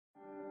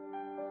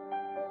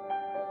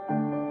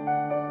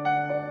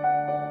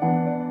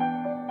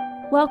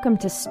Welcome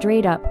to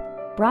Straight Up,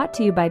 brought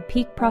to you by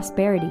Peak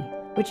Prosperity,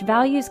 which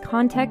values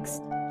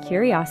context,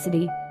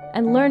 curiosity,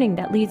 and learning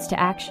that leads to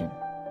action.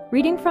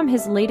 Reading from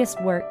his latest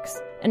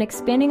works and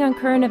expanding on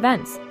current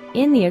events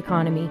in the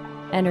economy,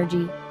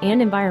 energy,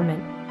 and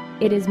environment,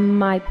 it is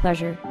my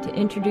pleasure to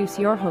introduce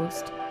your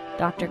host,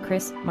 Dr.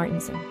 Chris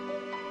Martinson.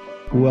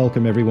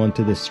 Welcome, everyone,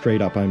 to this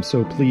Straight Up. I'm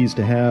so pleased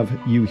to have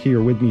you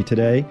here with me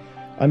today.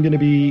 I'm going to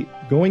be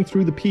going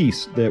through the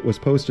piece that was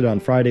posted on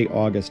Friday,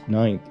 August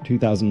 9th,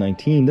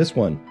 2019. This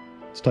one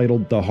is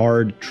titled The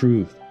Hard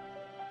Truth: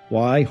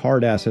 Why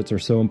Hard Assets Are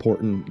So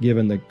Important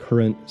Given the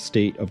Current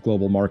State of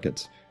Global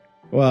Markets.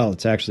 Well,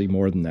 it's actually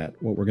more than that.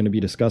 What we're going to be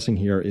discussing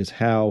here is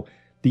how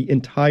the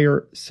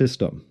entire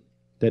system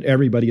that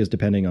everybody is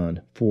depending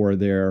on for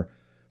their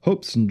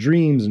hopes and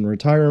dreams and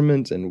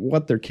retirement and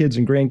what their kids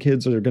and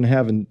grandkids are going to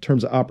have in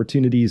terms of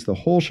opportunities, the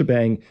whole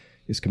shebang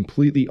is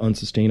completely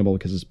unsustainable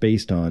because it's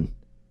based on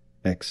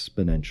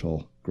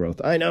exponential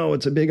growth. I know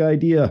it's a big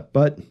idea,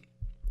 but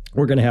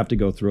we're going to have to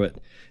go through it.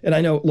 And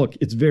I know, look,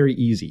 it's very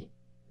easy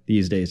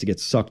these days to get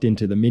sucked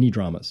into the mini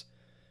dramas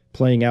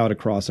playing out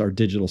across our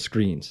digital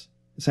screens.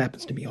 This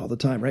happens to me all the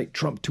time, right?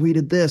 Trump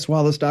tweeted this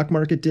while the stock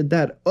market did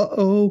that.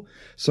 Uh-oh,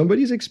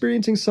 somebody's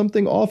experiencing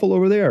something awful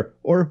over there.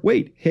 Or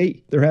wait,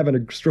 hey, they're having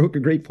a stroke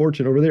of great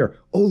fortune over there.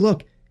 Oh,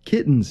 look,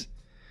 Kittens.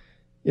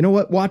 You know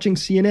what? Watching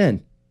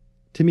CNN,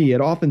 to me, it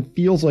often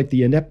feels like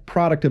the inept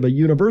product of a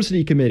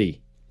university committee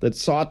that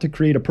sought to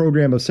create a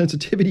program of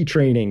sensitivity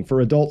training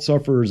for adult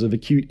sufferers of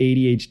acute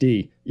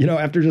ADHD. You know,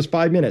 after just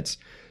 5 minutes,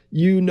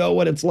 you know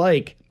what it's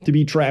like to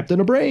be trapped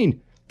in a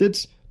brain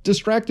that's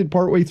distracted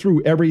partway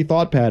through every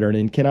thought pattern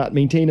and cannot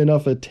maintain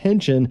enough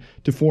attention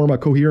to form a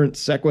coherent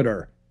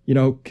sequitur. You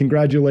know,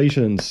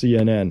 congratulations,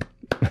 CNN,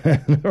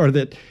 or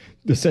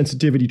the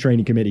sensitivity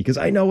training committee, because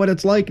I know what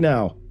it's like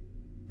now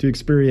to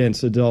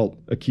experience adult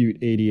acute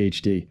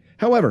ADHD.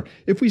 However,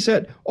 if we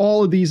set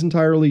all of these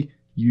entirely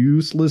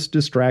useless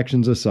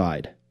distractions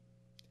aside,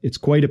 it's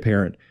quite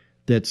apparent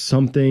that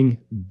something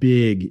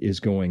big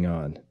is going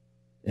on.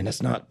 And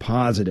it's not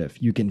positive.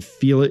 You can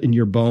feel it in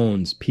your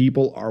bones.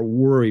 People are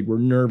worried. We're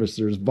nervous.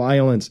 There's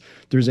violence.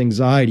 There's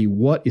anxiety.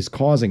 What is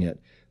causing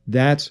it?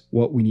 That's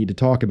what we need to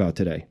talk about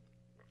today,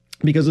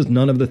 because it's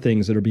none of the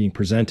things that are being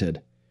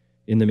presented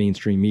in the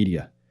mainstream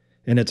media.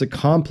 And it's a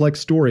complex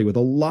story with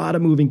a lot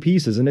of moving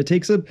pieces, and it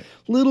takes a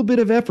little bit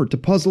of effort to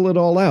puzzle it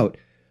all out.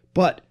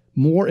 But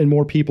more and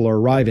more people are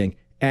arriving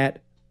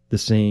at the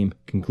same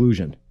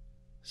conclusion.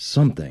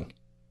 Something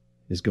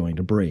is going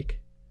to break.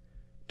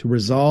 To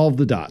resolve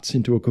the dots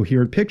into a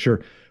coherent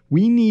picture,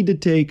 we need to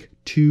take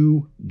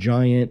 2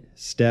 giant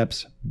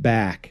steps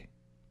back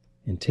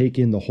and take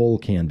in the whole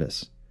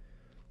canvas.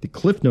 The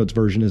Cliff Notes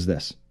version is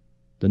this: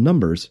 the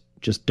numbers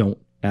just don't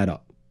add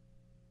up.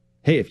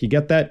 Hey, if you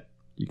get that,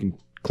 you can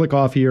click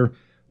off here,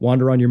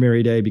 wander on your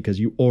merry day, because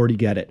you already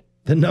get it.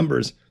 The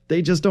numbers,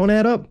 they just don't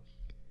add up.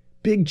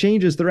 Big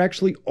changes, they're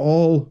actually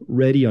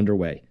already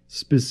underway.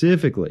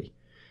 Specifically,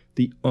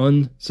 the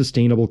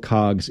unsustainable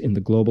cogs in the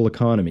global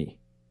economy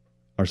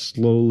are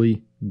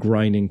slowly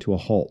grinding to a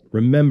halt.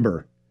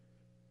 Remember,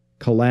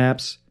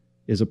 collapse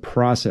is a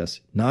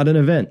process, not an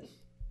event.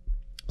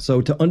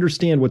 So to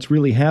understand what's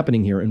really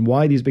happening here and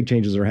why these big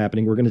changes are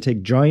happening, we're going to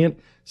take giant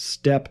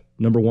step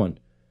number 1,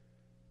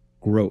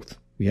 growth.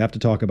 We have to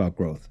talk about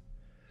growth.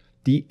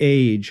 The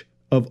age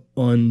of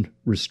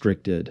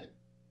unrestricted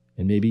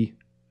and maybe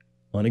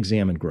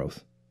unexamined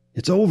growth.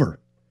 It's over.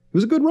 It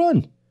was a good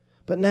run.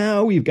 But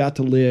now we've got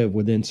to live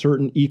within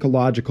certain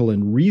ecological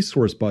and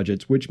resource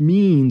budgets, which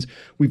means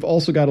we've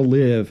also got to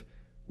live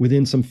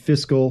within some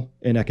fiscal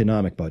and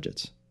economic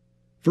budgets.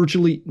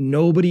 Virtually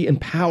nobody in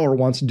power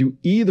wants to do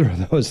either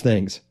of those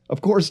things. Of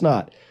course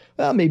not.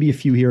 Well, maybe a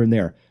few here and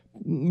there.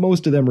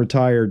 Most of them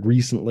retired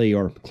recently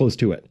or close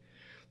to it.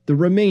 The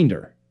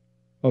remainder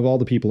of all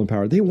the people in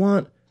power, they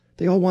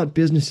all want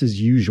business as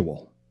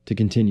usual to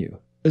continue,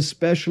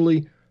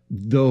 especially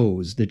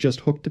those that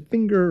just hooked a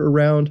finger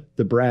around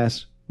the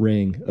brass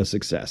ring of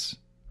success,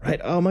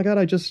 right? Oh my God,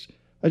 I just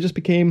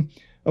became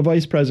a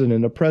vice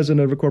president, a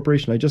president of a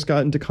corporation. I just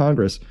got into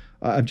Congress.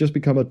 I've just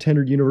become a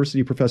tenured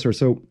university professor.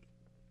 So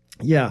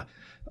yeah,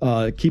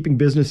 keeping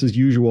business as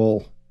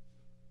usual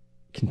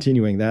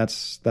continuing,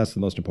 that's the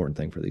most important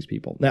thing for these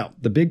people. Now,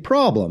 the big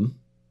problem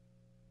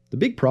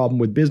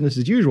with business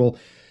as usual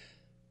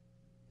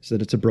is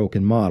that it's a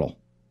broken model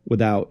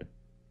without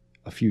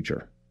a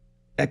future.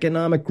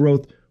 Economic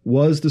growth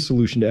was the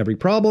solution to every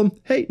problem.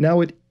 Hey,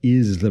 now it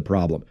is the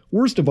problem.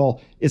 Worst of all,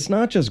 it's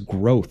not just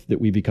growth that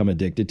we become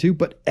addicted to,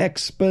 but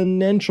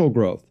exponential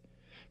growth.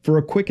 For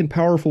a quick and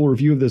powerful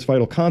review of this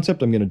vital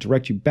concept, I'm going to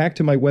direct you back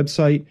to my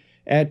website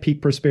at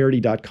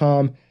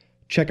peakprosperity.com.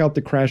 Check out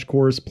the crash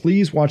course.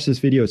 Please watch this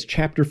video. It's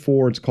chapter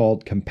 4. It's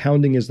called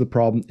Compounding is the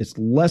Problem. It's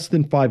less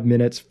than 5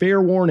 minutes.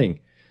 Fair warning,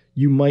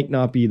 you might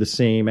not be the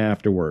same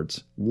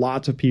afterwards.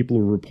 Lots of people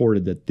have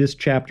reported that this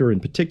chapter in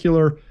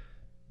particular,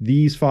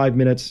 these 5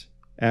 minutes,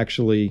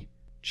 actually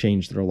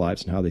change their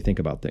lives and how they think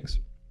about things.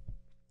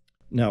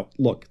 Now,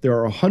 look, there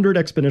are 100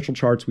 exponential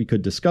charts we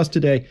could discuss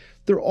today.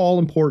 They're all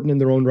important in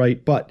their own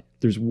right, but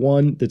there's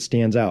one that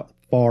stands out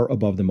far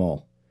above them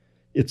all.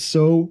 It's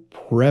so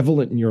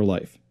prevalent in your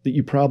life that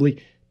you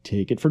probably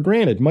take it for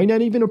granted, might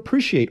not even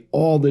appreciate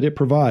all that it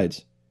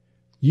provides.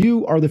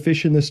 You are the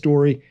fish in this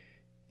story.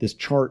 This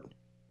chart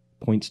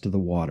points to the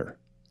water.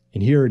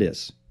 And here it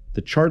is.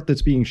 The chart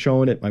that's being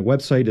shown at my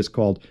website is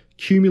called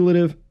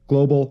Cumulative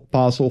Global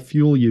Fossil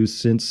Fuel Use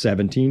Since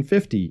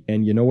 1750.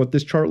 And you know what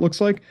this chart looks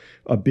like?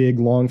 A big,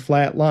 long,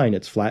 flat line.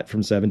 It's flat from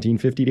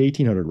 1750 to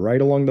 1800, right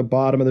along the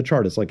bottom of the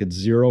chart. It's like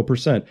it's 0%.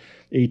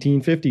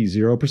 1850,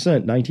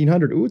 0%.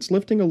 1900, ooh, it's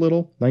lifting a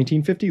little.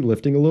 1950,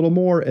 lifting a little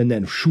more. And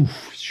then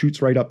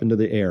shoots right up into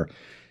the air.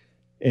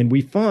 And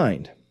we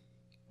find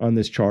on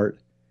this chart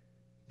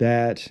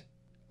that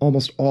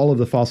almost all of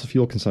the fossil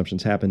fuel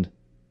consumptions happened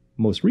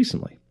most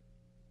recently,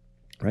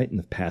 right, in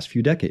the past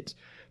few decades.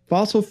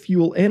 Fossil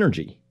fuel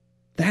energy,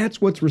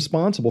 that's what's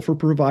responsible for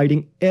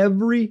providing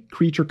every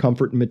creature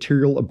comfort and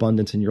material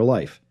abundance in your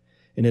life.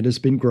 And it has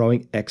been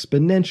growing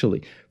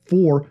exponentially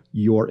for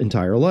your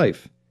entire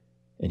life.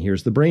 And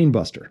here's the brain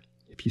buster.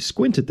 If you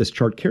squint at this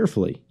chart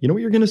carefully, you know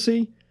what you're going to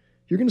see?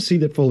 You're going to see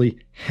that fully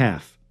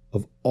half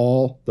of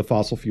all the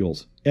fossil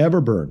fuels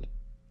ever burned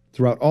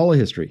throughout all of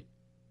history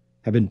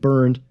have been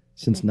burned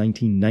since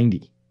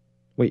 1990.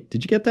 Wait,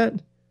 did you get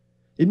that?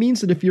 It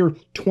means that if you're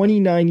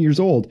 29 years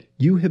old,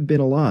 you have been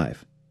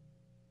alive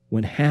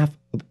when half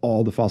of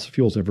all the fossil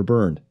fuels ever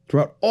burned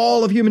throughout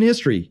all of human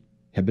history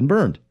have been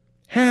burned.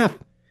 Half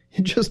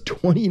in just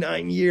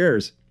 29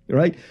 years,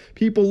 right?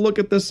 People look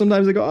at this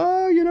sometimes, they go,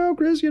 oh,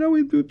 Chris,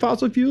 we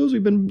fossil fuels,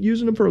 we've been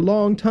using them for a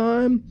long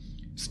time.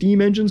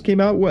 Steam engines came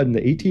out, in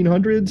the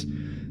 1800s?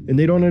 And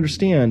they don't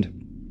understand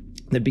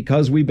that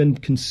because we've been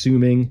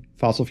consuming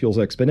fossil fuels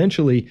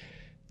exponentially,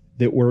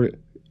 that we're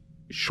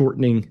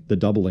shortening the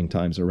doubling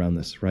times around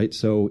this, right?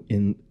 So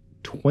in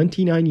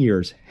 29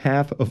 years,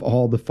 half of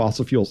all the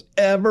fossil fuels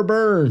ever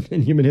burned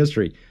in human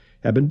history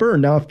have been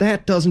burned. Now, if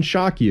that doesn't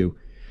shock you,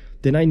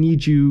 then I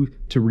need you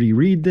to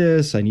reread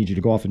this. I need you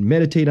to go off and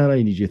meditate on it.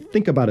 I need you to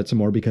think about it some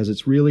more because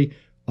it's really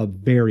a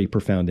very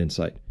profound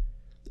insight,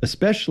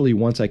 especially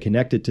once I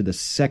connect it to the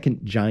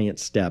second giant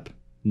step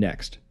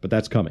next. But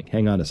that's coming.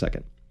 Hang on a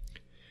second.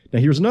 Now,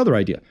 here's another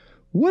idea.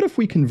 What if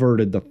we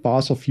converted the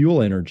fossil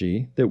fuel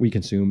energy that we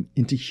consume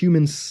into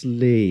human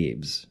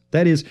slaves?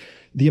 That is,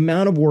 the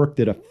amount of work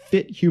that a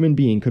fit human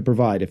being could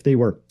provide if they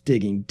were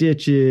digging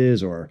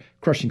ditches or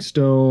crushing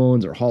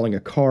stones or hauling a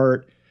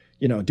cart,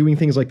 doing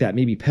things like that,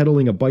 maybe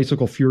pedaling a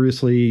bicycle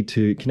furiously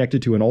to connect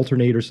it to an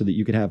alternator so that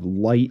you could have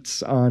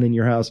lights on in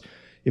your house.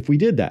 If we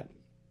did that,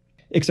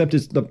 except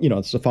it's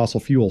the fossil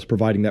fuels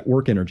providing that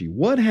work energy.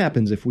 What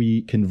happens if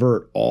we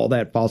convert all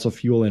that fossil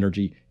fuel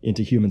energy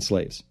into human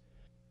slaves?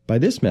 By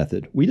this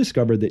method, we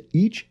discovered that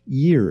each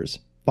year's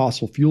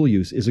fossil fuel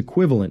use is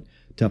equivalent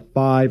to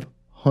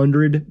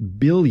 500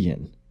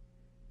 billion,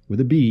 with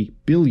a B,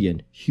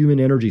 billion human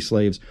energy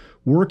slaves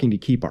working to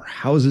keep our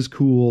houses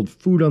cooled,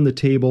 food on the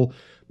table,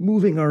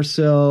 moving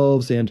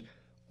ourselves, and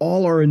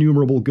all our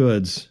innumerable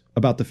goods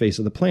about the face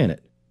of the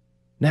planet.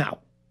 Now,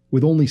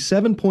 with only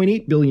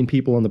 7.8 billion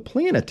people on the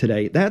planet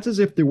today, that's as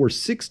if there were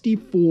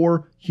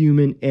 64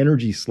 human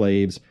energy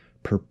slaves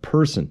per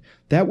person.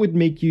 That would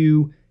make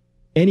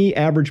any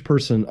average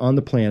person on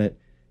the planet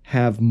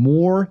have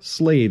more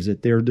slaves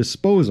at their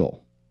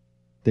disposal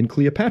than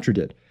Cleopatra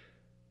did.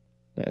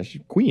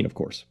 She's queen, of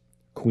course.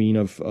 Queen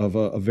of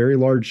a very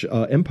large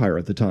empire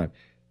at the time.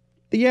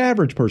 The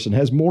average person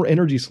has more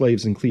energy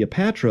slaves than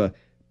Cleopatra,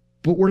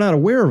 but we're not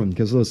aware of them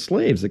because those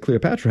slaves that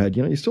Cleopatra had,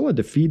 you still had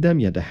to feed them,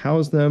 you had to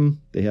house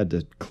them, they had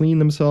to clean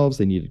themselves,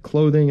 they needed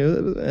clothing.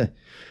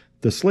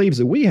 The slaves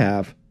that we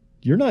have,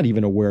 you're not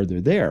even aware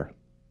they're there,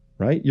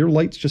 right? Your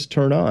lights just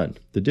turn on.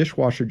 The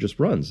dishwasher just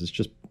runs.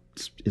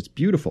 It's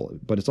beautiful,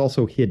 but it's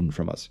also hidden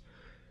from us.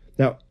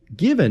 Now,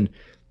 given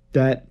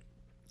that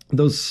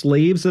those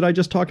slaves that I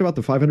just talked about,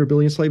 the 500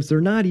 billion slaves,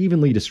 they're not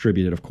evenly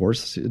distributed, of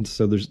course. And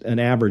so there's an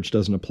average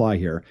doesn't apply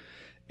here.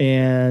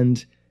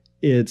 And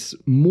it's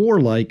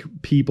more like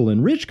people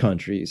in rich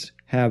countries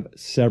have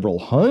several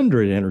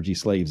hundred energy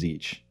slaves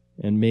each.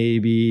 And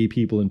maybe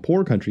people in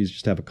poor countries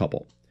just have a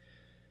couple.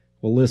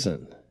 Well,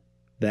 listen,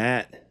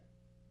 that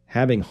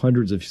having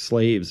hundreds of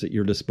slaves at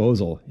your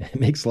disposal, it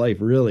makes life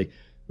really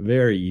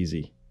very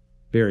easy,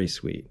 very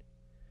sweet.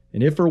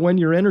 And if or when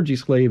your energy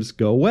slaves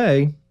go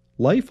away,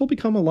 life will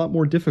become a lot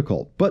more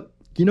difficult. But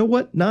you know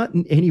what? Not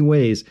in any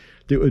ways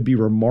that would be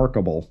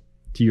remarkable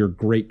to your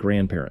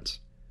great-grandparents.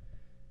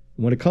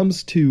 When it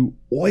comes to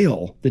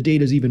oil, the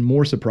data is even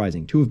more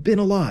surprising. To have been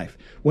alive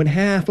when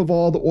half of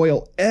all the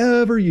oil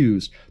ever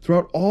used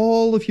throughout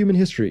all of human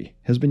history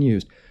has been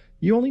used,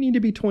 you only need to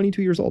be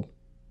 22 years old.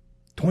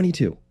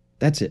 22.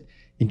 That's it.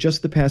 In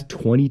just the past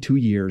 22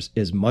 years,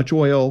 as much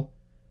oil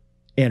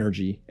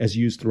energy as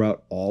used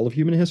throughout all of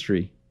human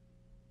history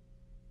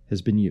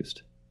has been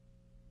used.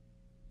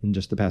 In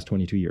just the past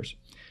 22 years.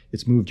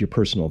 It's moved your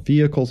personal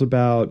vehicles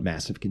about,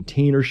 massive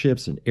container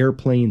ships and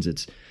airplanes.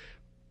 It's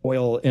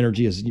oil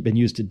energy has been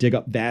used to dig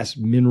up vast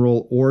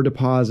mineral ore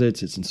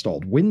deposits. It's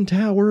installed wind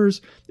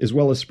towers, as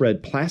well as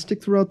spread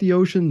plastic throughout the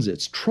oceans.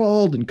 It's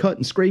trawled and cut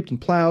and scraped and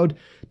plowed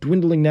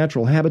dwindling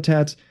natural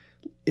habitats.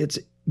 It's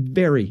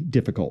very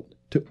difficult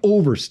to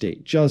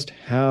overstate just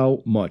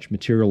how much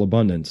material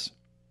abundance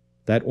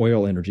that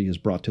oil energy has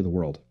brought to the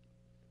world.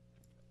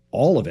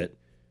 All of it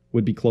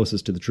would be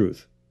closest to the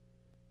truth.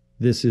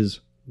 This is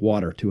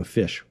water to a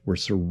fish. We're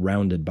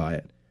surrounded by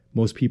it.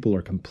 Most people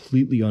are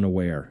completely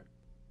unaware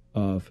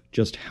of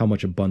just how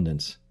much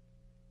abundance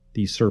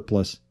the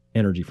surplus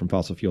energy from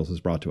fossil fuels has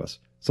brought to us.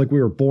 It's like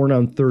we were born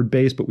on third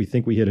base, but we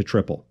think we hit a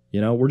triple.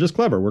 We're just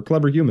clever. We're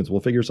clever humans.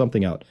 We'll figure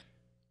something out.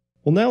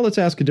 Well, now let's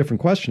ask a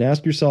different question.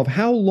 Ask yourself,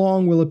 how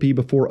long will it be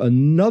before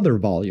another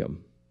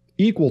volume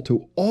equal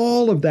to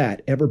all of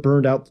that ever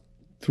burned out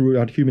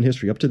throughout human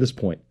history up to this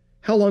point?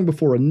 How long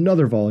before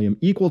another volume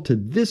equal to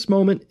this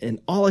moment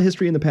and all of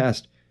history in the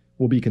past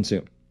will be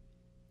consumed?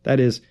 That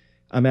is,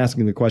 I'm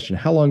asking the question,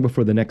 how long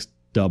before the next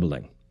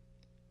doubling?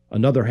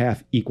 Another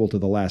half equal to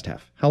the last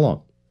half. How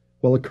long?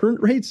 Well, at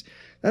current rates,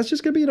 that's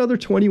just going to be another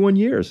 21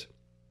 years.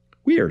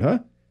 Weird, huh?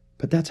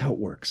 But that's how it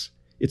works.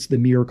 It's the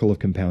miracle of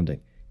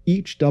compounding.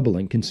 Each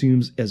doubling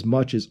consumes as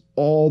much as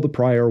all the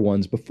prior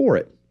ones before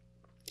it.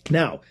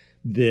 Now,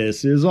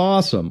 this is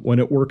awesome when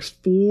it works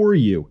for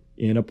you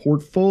in a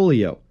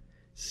portfolio.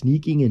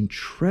 Sneaking and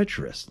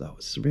treacherous, though.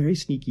 It's very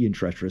sneaky and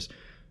treacherous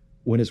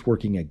when it's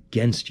working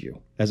against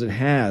you, as it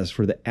has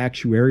for the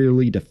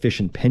actuarially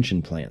deficient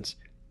pension plans.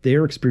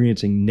 They're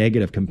experiencing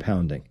negative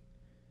compounding.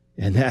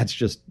 And that's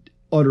just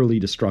utterly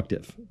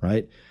destructive,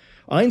 right?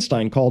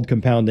 Einstein called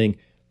compounding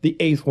the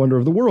eighth wonder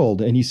of the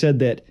world, and he said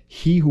that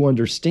he who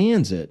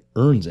understands it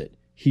earns it.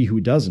 He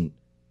who doesn't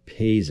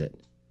pays it.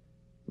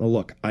 Now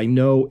look, I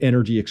know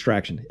energy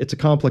extraction. It's a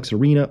complex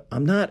arena.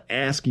 I'm not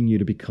asking you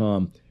to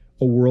become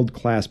a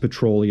world-class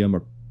petroleum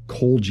or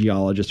coal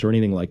geologist or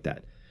anything like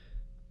that,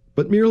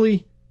 but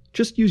merely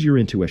just use your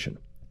intuition.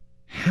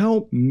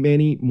 How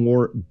many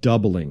more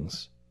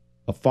doublings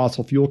of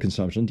fossil fuel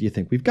consumption do you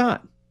think we've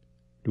got?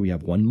 Do we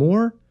have one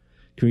more?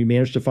 Can we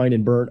manage to find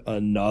and burn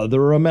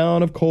another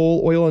amount of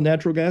coal, oil, and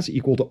natural gas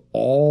equal to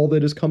all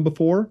that has come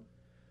before?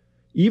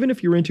 Even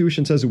if your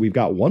intuition says that we've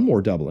got one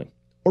more doubling,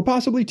 or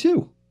possibly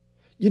two,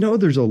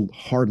 there's a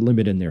hard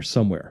limit in there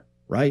somewhere,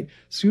 right?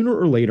 Sooner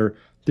or later,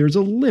 there's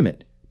a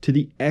limit to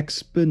the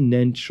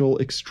exponential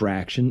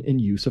extraction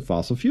and use of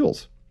fossil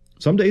fuels.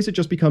 Some days it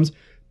just becomes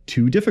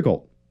too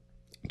difficult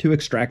to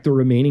extract the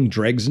remaining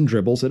dregs and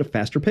dribbles at a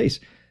faster pace.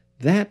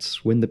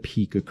 That's when the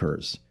peak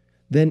occurs.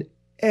 Then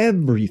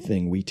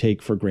everything we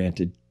take for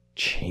granted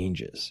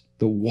changes.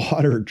 The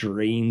water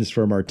drains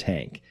from our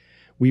tank.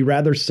 We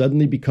rather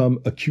suddenly become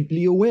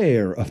acutely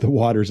aware of the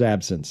water's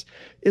absence.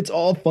 It's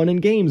all fun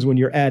and games when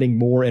you're adding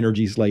more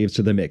energy slaves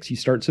to the mix. You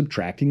start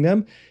subtracting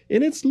them,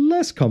 and it's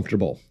less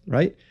comfortable,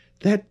 right?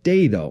 That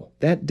day, though,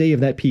 that day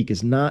of that peak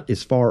is not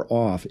as far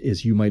off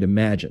as you might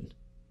imagine,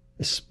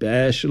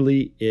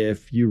 especially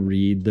if you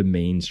read the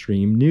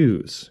mainstream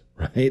news,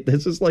 right?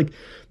 This is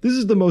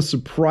the most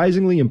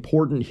surprisingly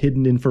important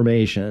hidden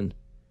information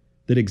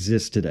that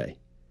exists today.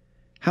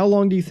 How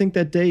long do you think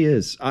that day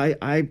is?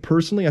 I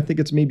personally think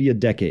it's maybe a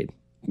decade,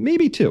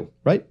 maybe two,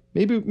 right?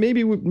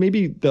 Maybe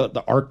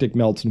the Arctic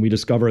melts and we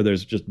discover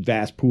there's just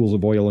vast pools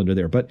of oil under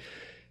there, but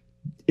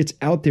it's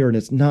out there and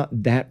it's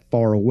not that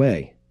far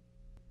away.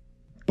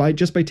 By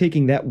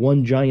taking that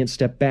one giant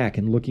step back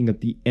and looking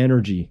at the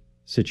energy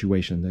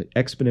situation, the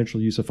exponential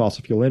use of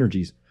fossil fuel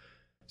energies,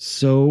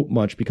 so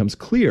much becomes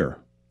clear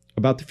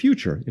about the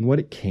future and what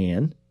it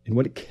can and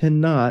what it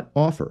cannot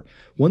offer.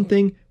 One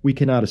thing we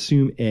cannot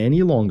assume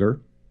any longer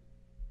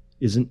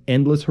is an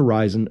endless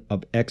horizon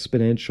of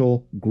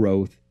exponential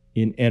growth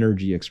in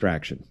energy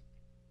extraction.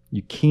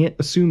 You can't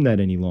assume that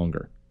any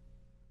longer.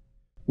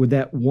 With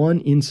that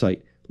one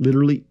insight,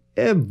 literally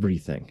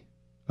everything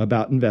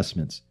about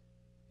investments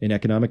in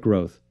economic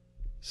growth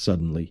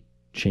suddenly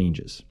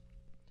changes.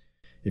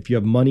 If you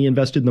have money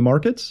invested in the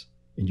markets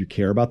and you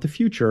care about the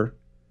future,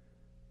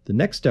 the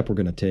next step we're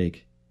going to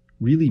take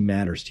really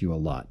matters to you a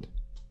lot.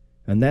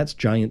 And that's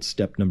giant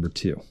step number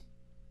 2.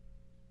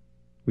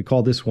 We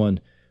call this one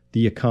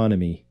the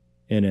economy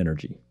and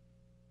energy.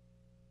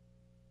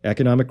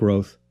 Economic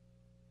growth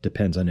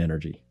depends on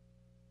energy.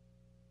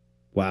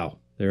 Wow,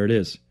 there it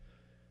is.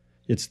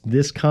 It's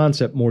this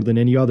concept more than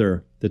any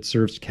other that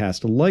serves to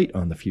cast a light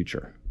on the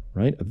future,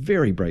 right? A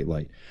very bright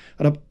light.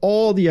 Out of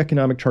all the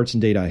economic charts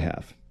and data I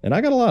have, and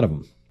I got a lot of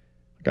them,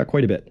 I got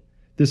quite a bit.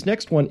 This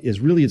next one is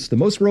really, it's the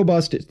most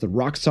robust, it's the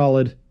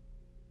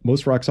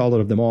most rock solid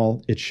of them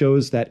all. It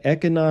shows that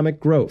economic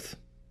growth,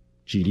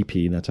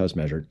 GDP, that's how it's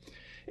measured,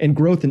 and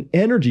growth in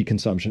energy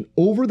consumption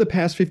over the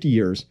past 50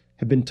 years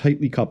have been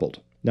tightly coupled.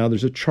 Now,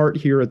 there's a chart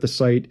here at the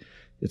site.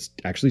 It's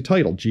actually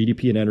titled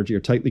GDP and energy are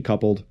tightly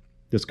coupled.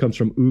 This comes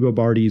from Ugo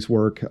Bardi's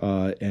work,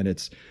 and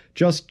it's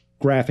just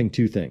graphing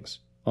two things.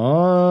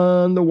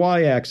 On the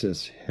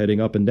y-axis, heading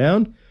up and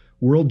down,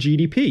 world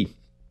GDP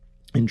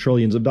in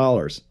trillions of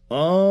dollars.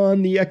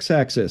 On the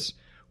x-axis,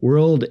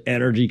 world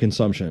energy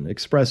consumption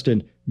expressed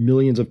in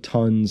millions of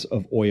tons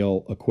of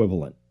oil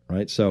equivalent,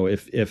 right? So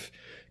if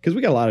because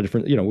we got a lot of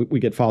different, we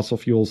get fossil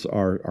fuels,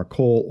 our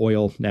coal,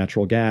 oil,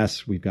 natural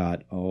gas. We've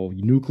got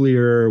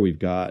nuclear. We've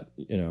got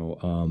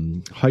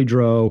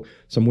hydro,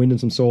 some wind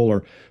and some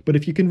solar. But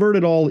if you convert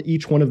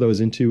each one of those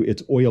into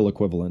its oil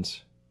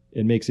equivalents,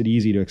 it makes it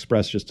easy to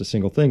express just a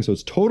single thing. So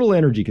it's total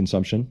energy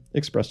consumption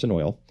expressed in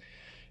oil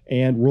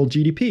and world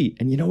GDP.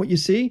 And you know what you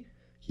see?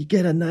 You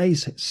get a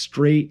nice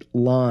straight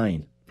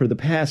line for the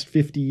past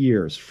 50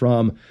 years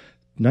from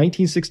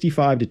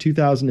 1965 to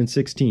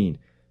 2016.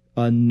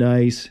 A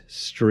nice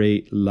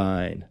straight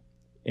line.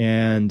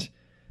 And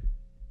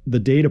the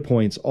data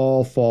points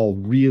all fall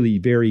really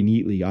very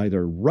neatly,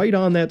 either right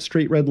on that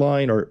straight red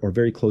line or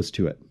very close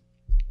to it.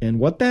 And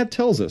what that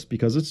tells us,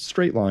 because it's a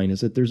straight line,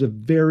 is that there's a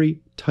very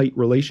tight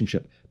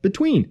relationship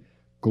between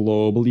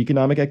global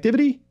economic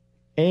activity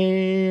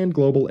and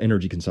global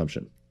energy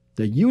consumption.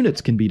 The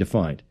units can be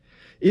defined.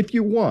 If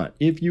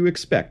you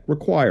expect,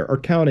 require, are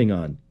counting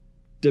on,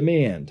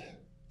 demand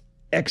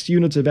X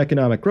units of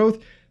economic growth,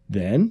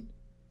 then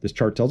this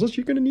chart tells us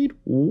you're going to need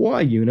Y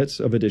units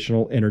of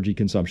additional energy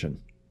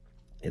consumption.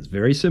 It's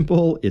very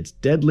simple. It's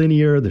dead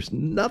linear. There's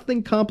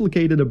nothing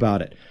complicated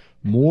about it.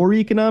 More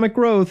economic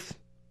growth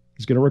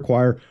is going to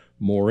require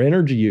more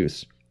energy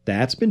use.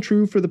 That's been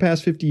true for the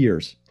past 50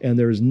 years. And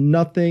there's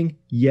nothing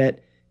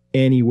yet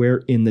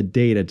anywhere in the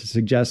data to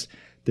suggest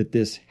that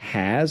this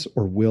has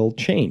or will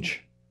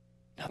change.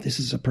 Now,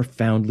 this is a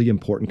profoundly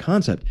important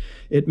concept.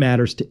 It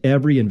matters to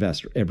every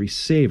investor, every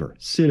saver,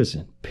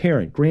 citizen,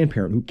 parent,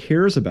 grandparent who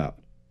cares about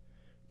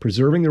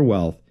preserving their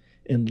wealth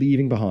and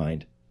leaving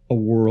behind a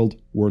world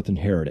worth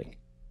inheriting,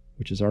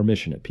 which is our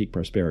mission at Peak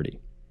Prosperity.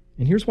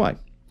 And here's why.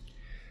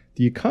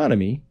 The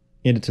economy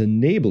and its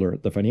enabler,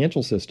 the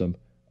financial system,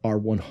 are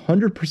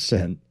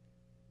 100%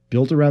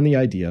 built around the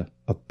idea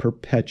of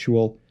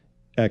perpetual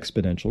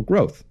exponential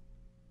growth.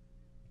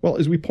 Well,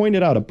 as we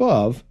pointed out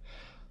above,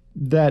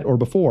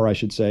 before I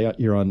should say,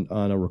 here on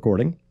a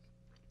recording,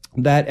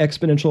 that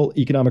exponential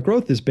economic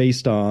growth is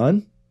based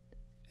on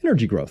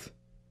energy growth.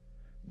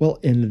 Well,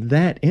 and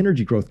that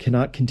energy growth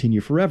cannot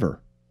continue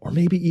forever, or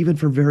maybe even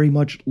for very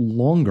much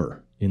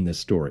longer in this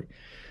story.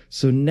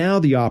 So now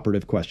the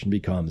operative question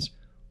becomes,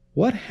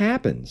 what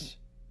happens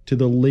to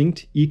the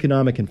linked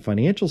economic and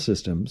financial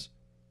systems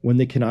when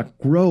they cannot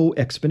grow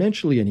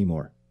exponentially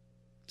anymore?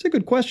 It's a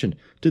good question.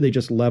 Do they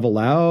just level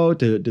out?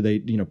 Do they,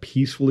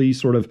 peacefully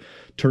sort of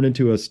turn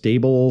into a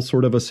stable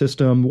sort of a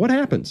system? What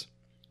happens?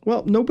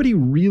 Well, nobody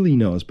really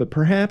knows, but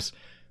perhaps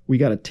we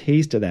got a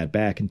taste of that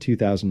back in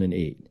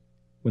 2008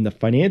 when the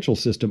financial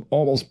system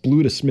almost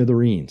blew to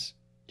smithereens.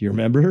 Do you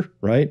remember,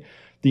 right?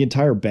 The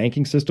entire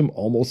banking system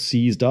almost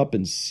seized up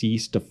and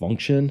ceased to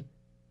function.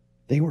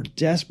 They were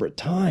desperate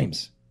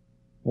times.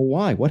 Well,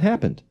 why? What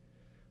happened?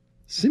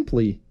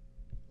 Simply,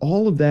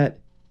 all of that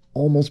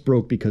almost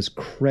broke because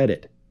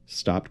credit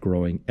stopped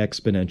growing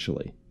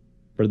exponentially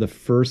for the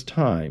first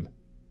time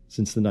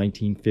since the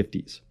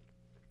 1950s.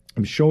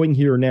 I'm showing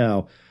here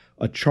now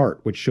a chart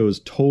which shows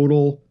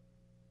total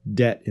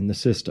debt in the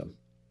system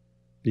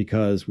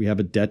because we have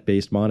a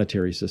debt-based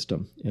monetary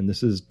system. And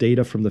this is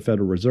data from the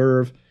Federal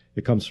Reserve.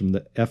 It comes from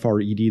the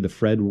FRED, the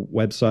Fred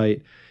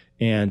website.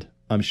 And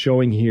I'm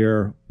showing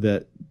here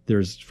that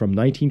there's from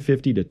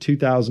 1950 to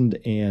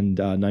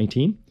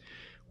 2019.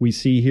 We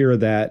see here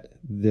that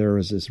there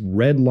is this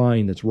red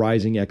line that's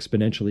rising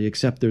exponentially,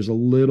 except there's a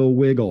little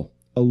wiggle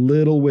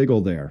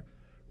there,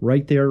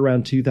 right there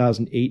around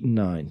 2008 and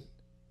 9.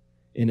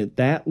 And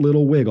that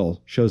little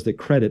wiggle shows that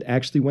credit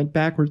actually went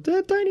backwards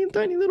a tiny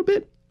little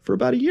bit for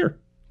about a year.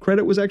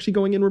 Credit was actually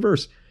going in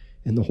reverse,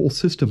 and the whole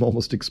system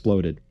almost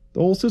exploded. The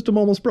whole system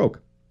almost broke.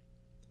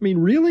 I mean,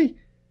 really?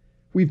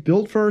 We've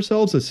built for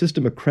ourselves a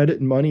system of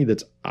credit and money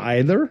that's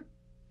either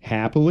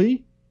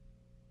happily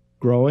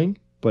growing,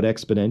 but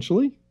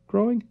exponentially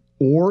growing,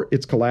 or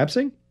it's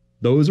collapsing.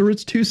 Those are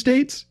its two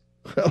states.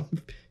 Well,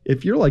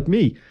 if you're like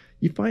me,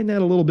 you find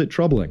that a little bit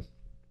troubling.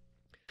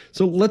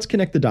 So let's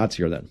connect the dots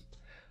here then.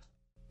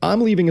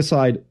 I'm leaving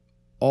aside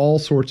all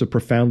sorts of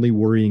profoundly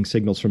worrying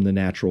signals from the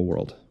natural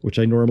world, which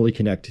I normally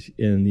connect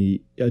in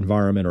the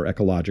environment or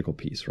ecological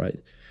piece, right?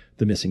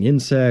 The missing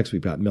insects,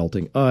 we've got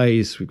melting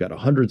ice, we've got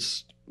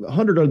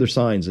 100 other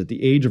signs that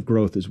the age of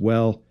growth is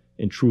well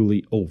and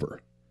truly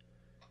over,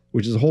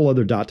 which is a whole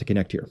other dot to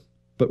connect here.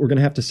 But we're going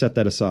to have to set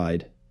that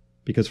aside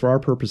because for our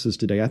purposes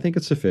today, I think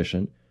it's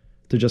sufficient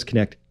to just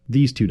connect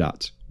these two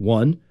dots.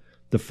 One,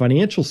 the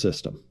financial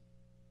system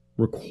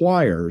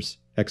requires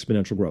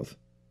exponential growth.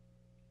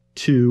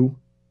 Two,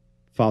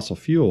 fossil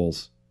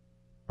fuels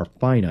are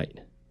finite.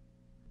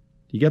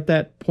 You get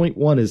that? Point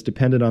one is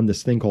dependent on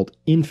this thing called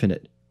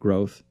infinite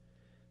growth.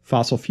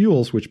 Fossil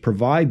fuels, which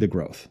provide the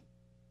growth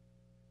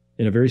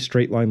in a very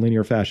straight line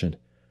linear fashion,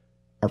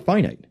 are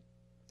finite.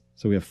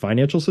 So we have a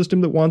financial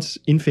system that wants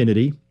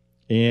infinity,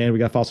 and we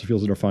got fossil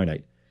fuels that are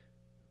finite.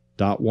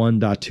 Dot one,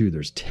 dot two,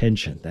 there's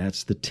tension.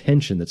 That's the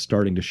tension that's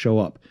starting to show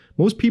up.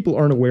 Most people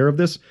aren't aware of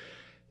this.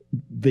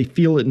 they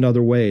feel it in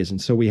other ways.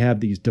 And so we have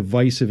these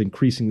divisive,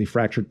 increasingly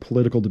fractured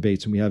political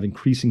debates, and we have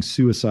increasing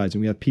suicides,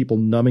 and we have people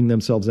numbing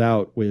themselves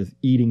out with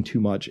eating too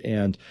much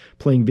and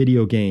playing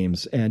video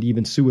games and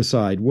even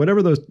suicide.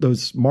 Whatever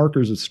those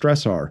markers of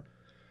stress are,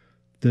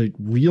 the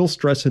real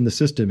stress in the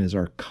system is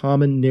our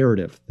common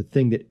narrative. The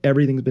thing that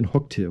everything's been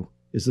hooked to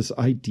is this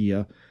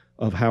idea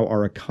of how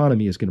our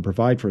economy is going to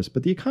provide for us.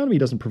 But the economy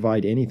doesn't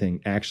provide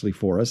anything actually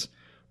for us.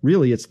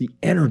 Really, it's the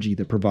energy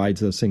that provides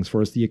those things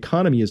for us. The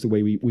economy is the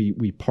way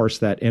we parse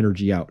that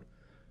energy out.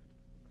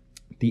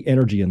 The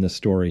energy in this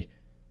story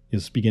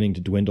is beginning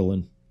to dwindle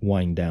and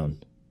wind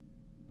down.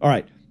 All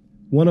right,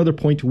 one other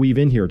point to weave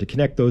in here to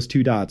connect those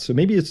two dots. So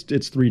maybe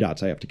it's 3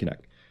 dots I have to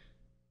connect.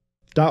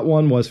 Dot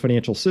 1 was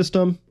financial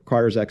system,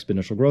 requires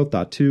exponential growth.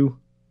 Dot 2,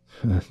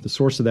 the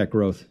source of that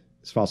growth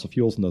is fossil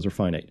fuels, and those are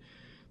finite.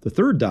 The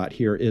third dot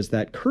here is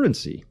that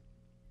currency,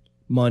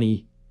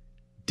 money,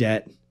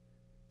 debt,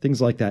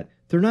 things like that,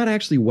 they're not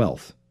actually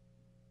wealth.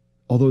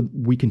 Although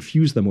we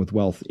confuse them with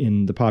wealth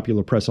in the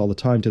popular press all the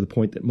time, to the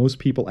point that most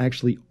people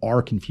actually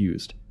are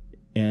confused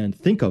and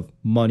think of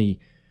money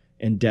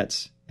and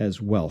debts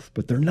as wealth,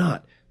 but they're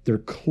not. They're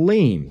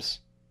claims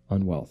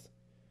on wealth.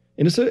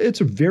 And it's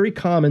a very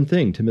common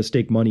thing to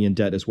mistake money and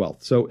debt as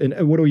wealth. So, and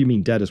what do you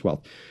mean debt as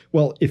wealth?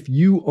 Well, if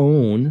you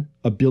own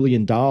 $1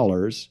 billion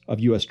of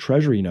U.S.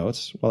 Treasury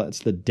notes, well, that's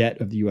the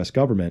debt of the U.S.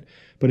 government.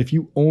 But if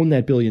you own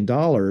that $1 billion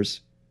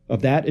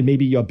of that, and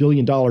maybe $1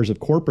 billion of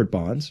corporate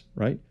bonds,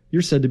 right,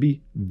 you're said to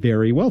be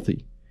very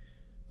wealthy.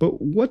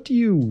 But what do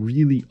you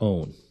really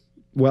own?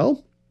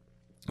 Well,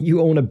 you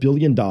own $1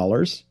 billion,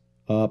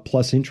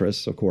 plus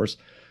interest, of course,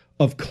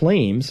 of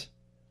claims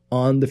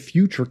on the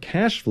future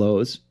cash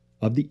flows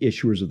of the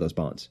issuers of those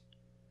bonds.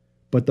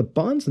 But the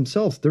bonds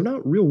themselves, they're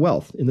not real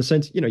wealth in the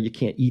sense, you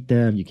can't eat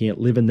them, you can't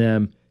live in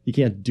them, you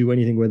can't do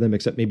anything with them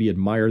except maybe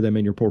admire them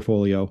in your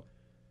portfolio.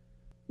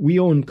 We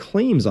own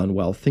claims on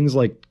wealth, things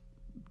like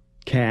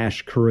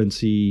cash,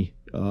 currency,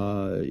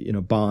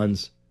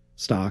 bonds,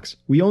 stocks.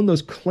 We own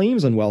those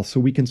claims on wealth so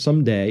we can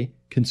someday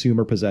consume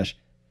or possess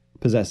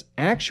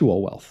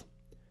actual wealth.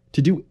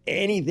 To do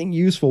anything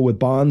useful with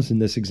bonds in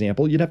this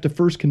example, you'd have to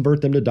first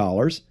convert them to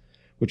dollars,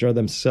 which are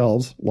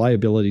themselves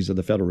liabilities of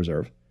the Federal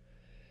Reserve.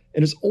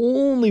 And it's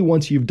only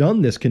once you've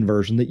done this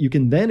conversion that you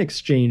can then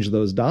exchange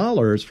those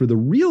dollars for the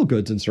real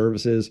goods and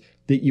services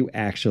that you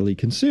actually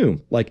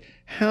consume, like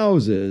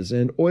houses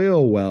and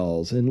oil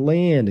wells and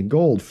land and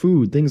gold,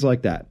 food, things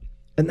like that.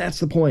 And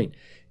that's the point.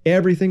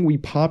 Everything we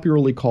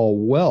popularly call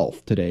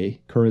wealth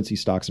today, currency,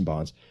 stocks, and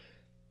bonds,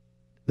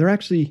 they're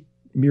actually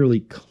merely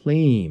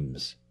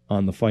claims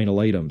on the final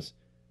items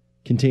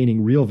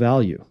containing real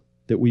value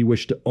that we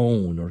wish to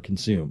own or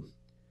consume.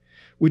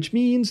 Which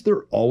means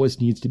there always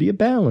needs to be a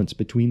balance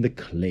between the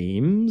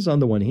claims on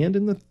the one hand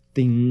and the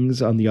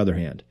things on the other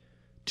hand.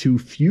 Too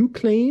few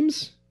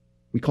claims,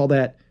 we call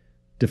that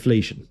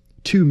deflation.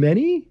 Too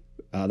many,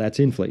 that's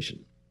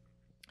inflation.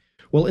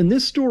 Well, in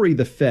this story,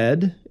 the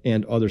Fed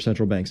and other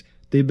central banks,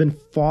 they've been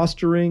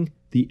fostering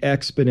the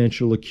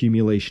exponential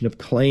accumulation of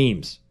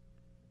claims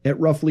at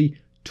roughly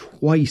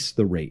twice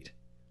the rate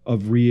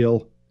of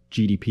real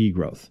GDP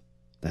growth.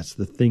 That's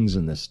the things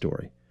in this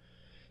story.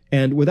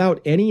 And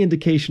without any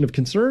indication of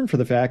concern for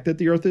the fact that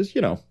the earth is,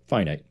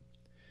 finite.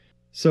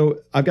 So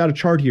I've got a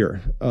chart here.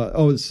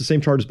 It's the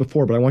same chart as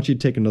before, but I want you to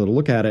take another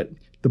look at it.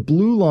 The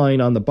blue line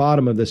on the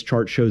bottom of this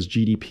chart shows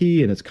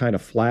GDP, and it's kind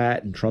of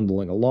flat and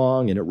trundling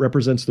along, and it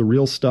represents the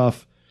real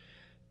stuff.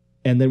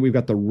 And then we've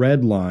got the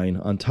red line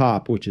on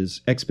top, which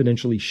is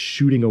exponentially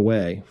shooting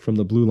away from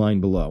the blue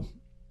line below.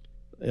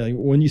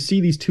 When you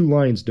see these two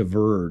lines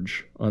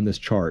diverge on this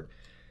chart,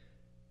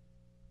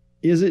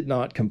 is it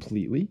not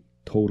completely,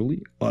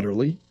 totally,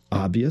 utterly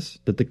obvious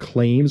that the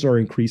claims are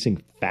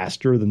increasing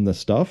faster than the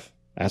stuff?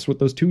 That's what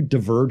those two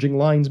diverging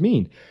lines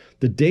mean.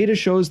 The data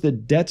shows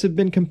that debts have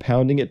been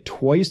compounding at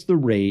twice the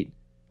rate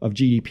of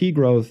GDP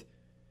growth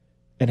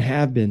and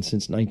have been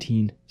since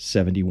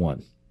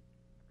 1971.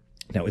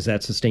 Now, is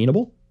that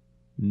sustainable?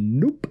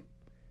 Nope.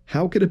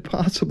 How could it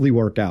possibly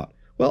work out?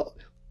 Well,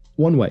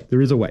 one way.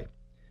 There is a way.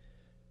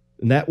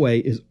 And that way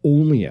is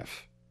only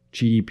if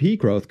GDP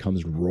growth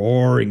comes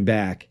roaring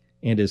back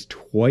and is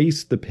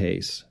twice the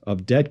pace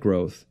of debt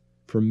growth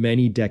for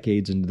many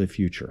decades into the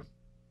future.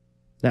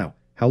 Now,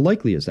 how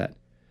likely is that?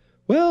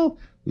 Well,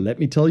 let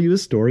me tell you a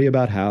story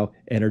about how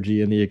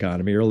energy and the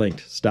economy are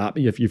linked. Stop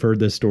me if you've heard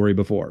this story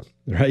before,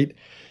 right?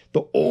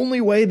 The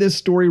only way this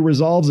story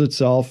resolves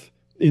itself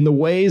in the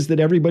ways that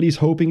everybody's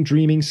hoping,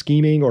 dreaming,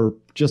 scheming, or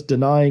just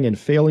denying and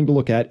failing to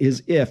look at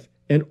is if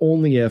and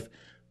only if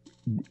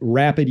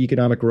rapid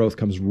economic growth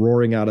comes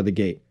roaring out of the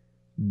gate.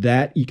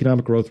 That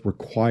economic growth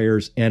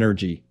requires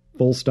energy.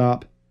 Full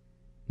stop.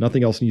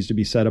 Nothing else needs to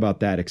be said about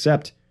that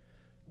except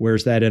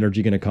where's that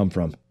energy going to come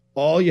from?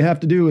 All you have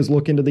to do is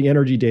look into the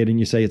energy data and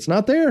you say, it's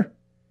not there.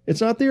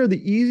 It's not there.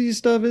 The easy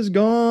stuff is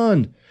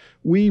gone.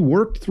 We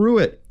worked through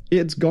it.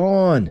 It's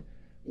gone.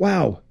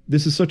 Wow.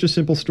 This is such a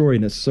simple story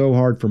and it's so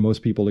hard for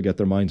most people to get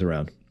their minds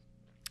around.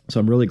 So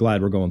I'm really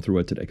glad we're going through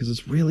it today because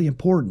it's really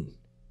important.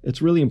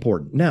 It's really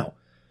important. Now,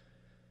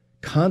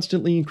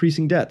 constantly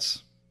increasing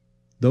debts.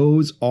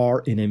 Those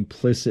are an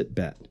implicit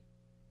bet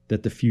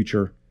that the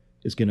future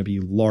is going to be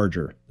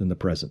larger than the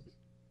present.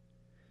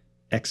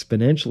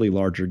 Exponentially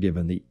larger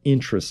given the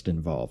interest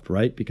involved,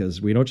 right?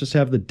 Because we don't just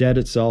have the debt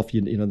itself.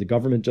 You know, the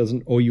government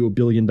doesn't owe you $1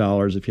 billion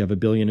if you have $1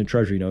 billion in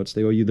treasury notes.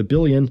 They owe you the $1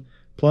 billion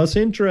plus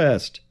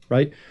interest,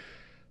 right?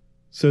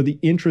 So the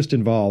interest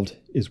involved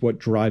is what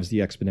drives the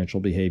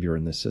exponential behavior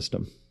in this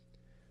system.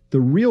 The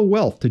real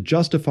wealth to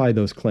justify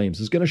those claims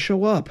is going to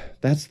show up.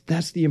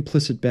 That's the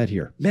implicit bet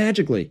here.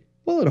 Magically.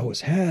 Well, it always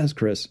has,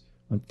 Chris.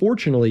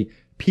 Unfortunately,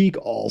 peak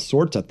all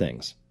sorts of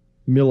things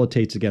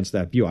militates against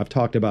that view. I've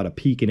talked about a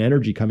peak in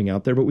energy coming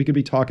out there, but we could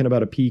be talking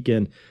about a peak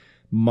in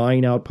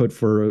mine output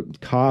for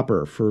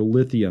copper, for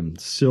lithium,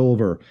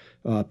 silver,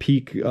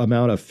 peak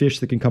amount of fish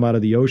that can come out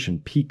of the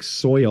ocean, peak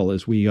soil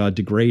as we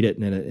degrade it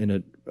and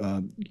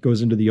it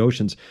goes into the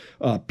oceans,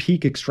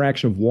 peak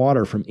extraction of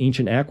water from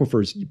ancient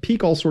aquifers,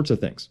 peak all sorts of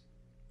things,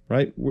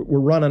 right? We're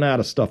running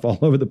out of stuff all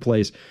over the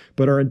place,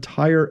 but our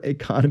entire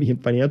economy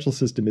and financial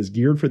system is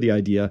geared for the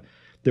idea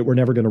that we're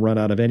never going to run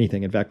out of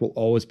anything. In fact, we'll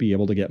always be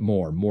able to get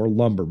more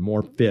lumber,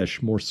 more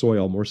fish, more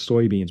soil, more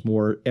soybeans,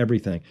 more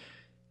everything.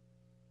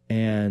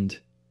 And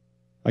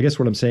I guess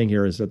what I'm saying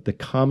here is that the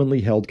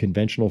commonly held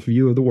conventional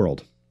view of the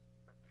world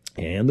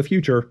and the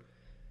future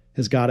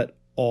has got it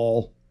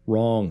all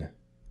wrong.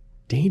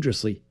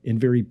 Dangerously and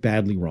very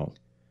badly wrong.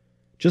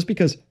 Just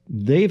because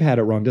they've had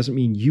it wrong doesn't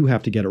mean you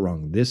have to get it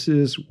wrong. This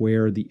is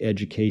where the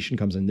education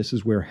comes in. This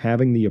is where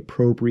having the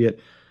appropriate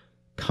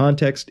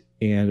context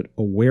and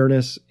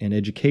awareness and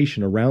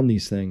education around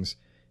these things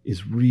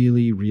is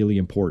really, really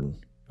important.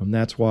 And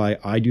that's why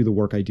I do the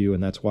work I do,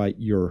 and that's why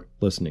you're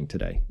listening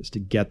today, is to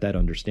get that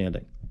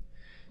understanding.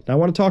 Now, I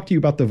want to talk to you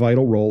about the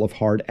vital role of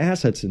hard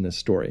assets in this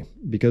story.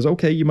 Because,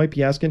 okay, you might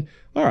be asking,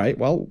 all right,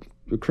 well,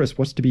 Chris,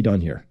 what's to be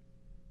done here?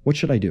 What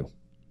should I do?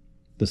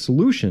 The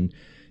solution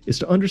is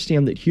to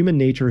understand that human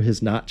nature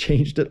has not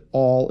changed at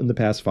all in the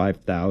past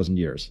 5,000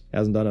 years.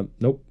 Hasn't done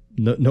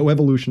no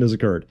evolution has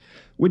occurred,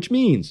 which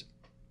means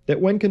that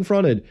when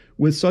confronted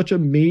with such a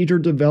major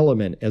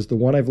development as the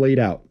one I've laid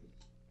out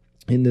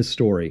in this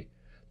story,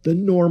 the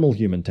normal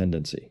human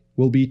tendency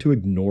will be to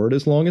ignore it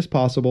as long as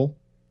possible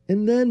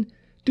and then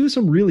do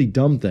some really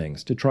dumb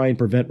things to try and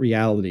prevent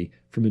reality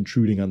from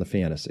intruding on the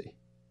fantasy.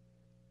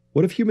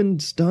 What have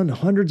humans done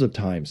hundreds of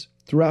times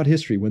throughout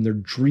history when their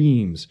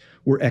dreams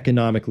were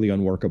economically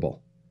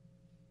unworkable?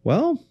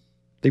 Well,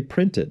 they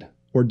printed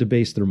or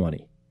debased their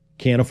money.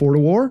 Can't afford a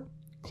war?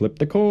 Clip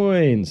the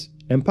coins.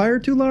 Empire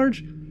too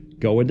large?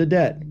 Go into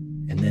debt,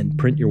 and then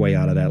print your way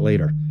out of that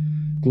later.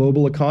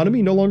 Global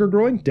economy no longer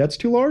growing? Debt's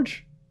too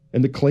large?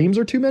 And the claims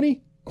are too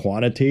many?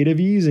 Quantitative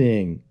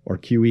easing, or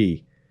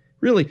QE.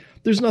 Really,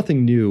 there's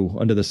nothing new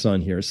under the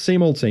sun here.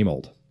 Same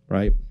old,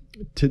 right?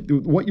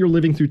 What you're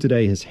living through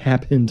today has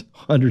happened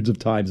hundreds of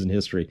times in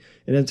history.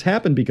 And it's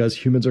happened because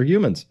humans are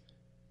humans.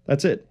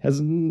 That's it. That's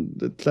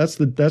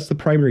the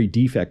primary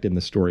defect in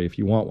the story, if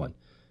you want one.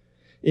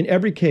 In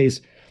every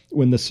case,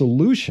 when the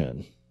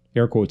solution,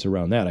 air quotes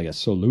around that, I guess,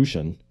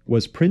 solution,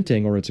 was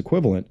printing or its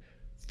equivalent,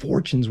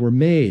 fortunes were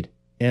made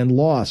and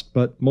lost,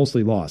 but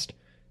mostly lost.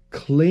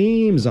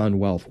 Claims on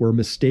wealth were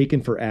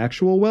mistaken for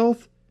actual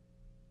wealth,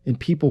 and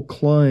people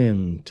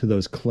clung to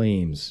those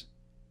claims.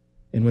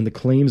 And when the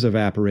claims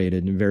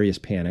evaporated in various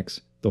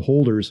panics, the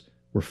holders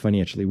were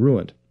financially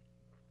ruined.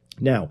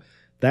 Now,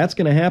 that's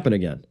going to happen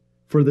again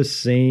for the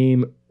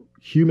same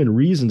human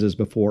reasons as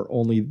before,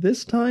 only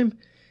this time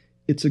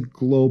it's a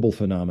global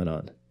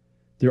phenomenon.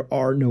 There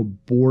are no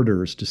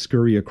borders to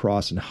scurry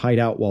across and hide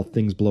out while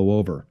things blow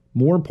over.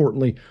 More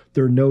importantly,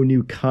 there are no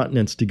new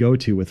continents to go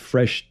to with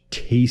fresh,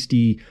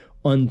 tasty,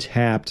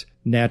 untapped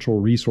natural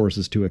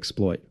resources to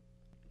exploit.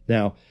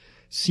 Now,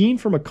 seen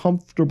from a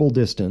comfortable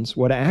distance,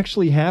 what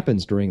actually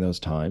happens during those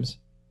times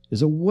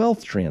is a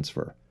wealth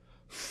transfer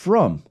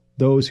from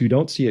those who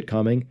don't see it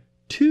coming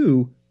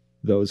to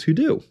those who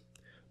do.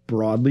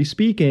 Broadly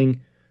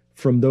speaking,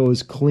 from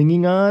those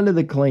clinging on to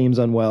the claims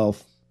on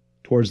wealth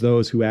towards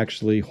those who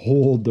actually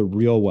hold the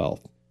real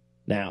wealth.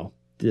 Now,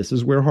 this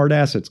is where hard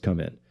assets come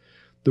in.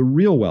 The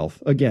real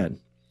wealth, again,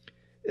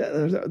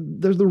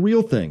 there's the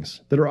real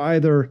things that are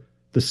either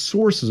the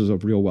sources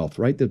of real wealth,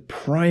 right? The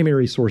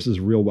primary sources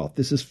of real wealth.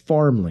 This is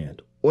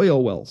farmland,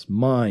 oil wells,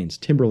 mines,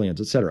 timberlands,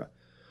 etc.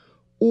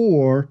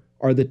 Or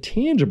are the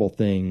tangible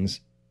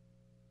things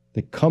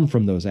that come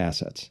from those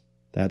assets.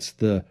 That's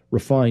the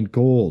refined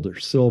gold or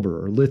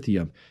silver or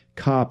lithium,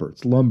 copper,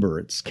 it's lumber,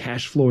 it's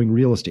cash flowing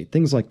real estate,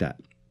 things like that.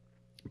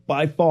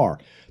 By far,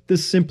 the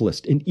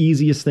simplest and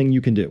easiest thing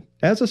you can do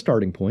as a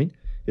starting point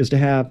is to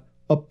have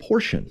a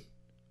portion,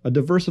 a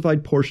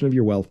diversified portion of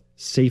your wealth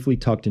safely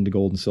tucked into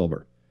gold and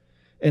silver.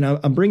 And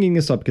I'm bringing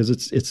this up because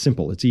it's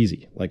simple, it's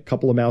easy, like a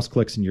couple of mouse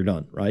clicks and you're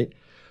done, right?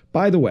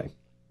 By the way,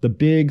 the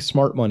big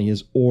smart money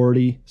has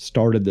already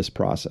started this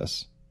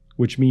process,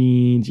 which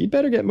means you'd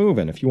better get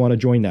moving if you want to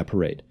join that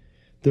parade.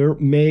 There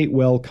may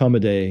well come a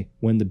day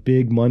when the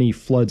big money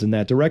floods in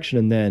that direction,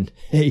 and then,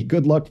 hey,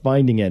 good luck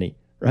finding any,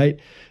 right?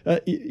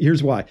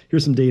 Here's why.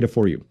 Here's some data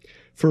for you.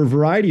 For a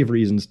variety of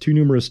reasons, too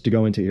numerous to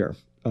go into here.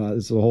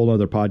 This is a whole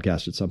other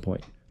podcast at some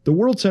point. The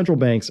world central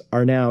banks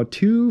are now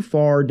too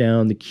far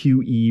down the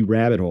QE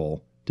rabbit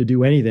hole to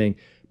do anything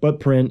but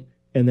print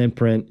and then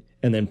print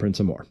and then print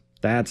some more.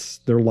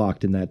 They're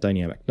locked in that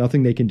dynamic.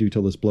 Nothing they can do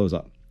till this blows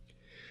up.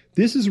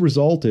 This has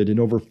resulted in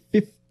over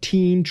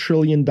 $15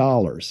 trillion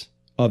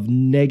of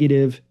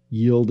negative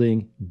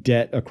yielding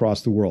debt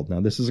across the world.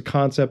 Now, this is a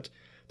concept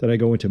that I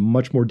go into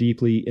much more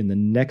deeply in the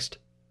next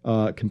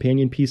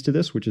companion piece to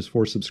this, which is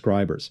for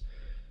subscribers.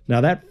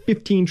 Now, that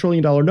 $15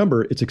 trillion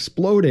number, it's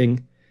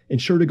exploding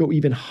and sure to go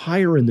even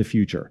higher in the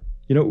future.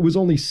 You know, it was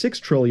only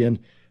 $6 trillion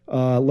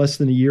less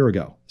than a year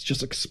ago. It's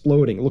just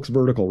exploding. It looks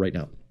vertical right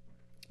now.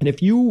 And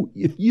if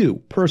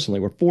you personally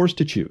were forced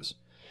to choose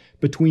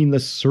between the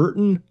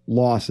certain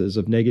losses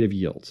of negative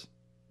yields,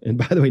 and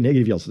by the way,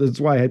 negative yields, that's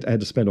why I had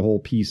to spend a whole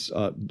piece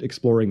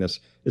exploring this.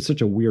 It's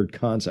such a weird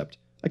concept.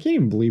 I can't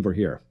even believe we're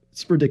here.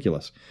 It's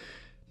ridiculous.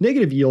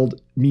 Negative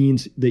yield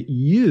means that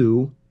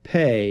you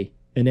pay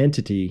an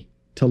entity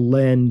to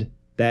lend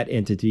that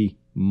entity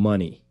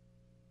money,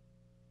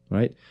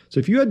 right? So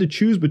if you had to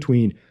choose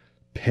between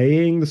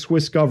paying the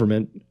Swiss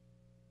government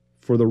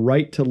for the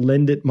right to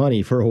lend it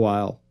money for a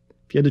while,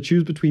 if you had to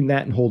choose between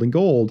that and holding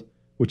gold,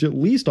 which at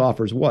least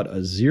offers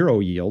a zero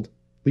yield,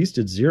 at least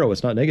it's zero,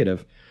 it's not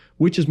negative,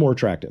 which is more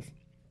attractive?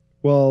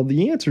 Well,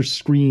 the answer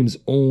screams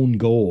own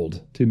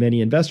gold to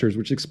many investors,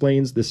 which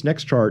explains this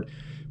next chart,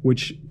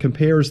 which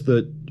compares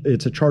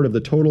it's a chart of the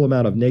total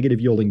amount of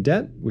negative yielding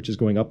debt, which is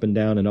going up and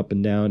down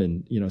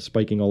and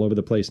spiking all over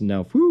the place. And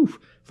now,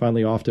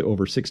 finally off to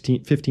over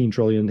 15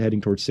 trillion,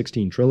 heading towards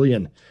 16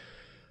 trillion.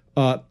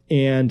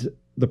 And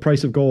the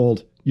price of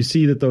gold, you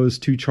see that those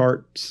two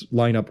charts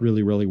line up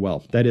really, really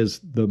well. That is,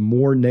 the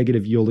more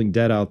negative yielding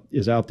debt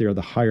is out there,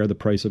 the higher the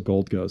price of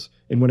gold goes.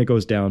 And when it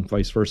goes down,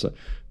 vice versa.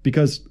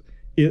 Because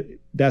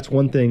that's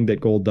one thing that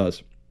gold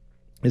does,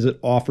 is it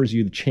offers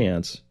you the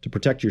chance to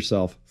protect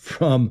yourself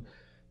from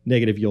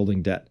negative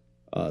yielding debt.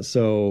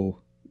 So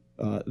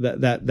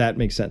that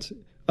makes sense.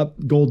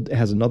 Gold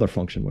has another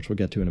function, which we'll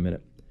get to in a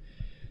minute.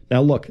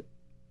 Now, look,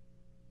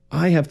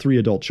 I have 3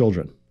 adult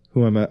children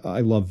who I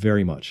love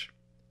very much.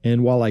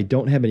 And while I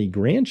don't have any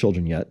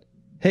grandchildren yet,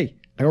 hey,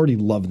 I already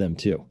love them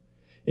too.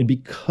 And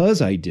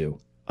because I do,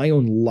 I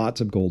own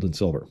lots of gold and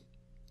silver.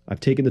 I've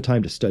taken the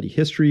time to study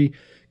history,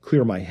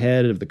 clear my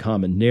head of the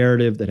common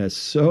narrative that has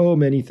so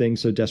many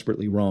things so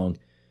desperately wrong.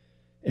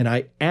 And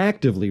I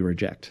actively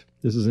reject,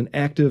 this is an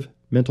active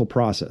mental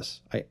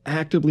process, I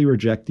actively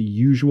reject the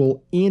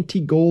usual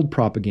anti-gold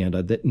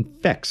propaganda that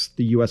infects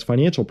the U.S.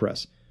 financial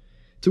press.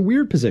 It's a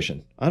weird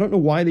position. I don't know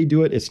why they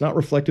do it. It's not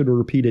reflected or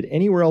repeated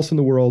anywhere else in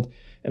the world,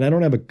 and I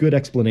don't have a good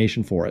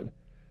explanation for it.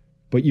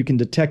 But you can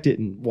detect it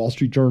in Wall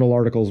Street Journal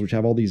articles, which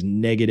have all these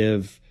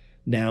negative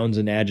nouns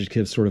and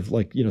adjectives sort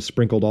of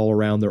sprinkled all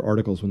around their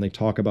articles when they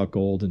talk about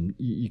gold. And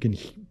you can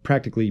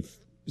practically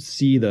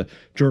see the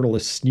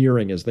journalists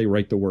sneering as they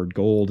write the word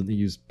gold, and they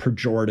use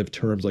pejorative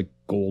terms like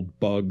gold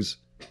bugs,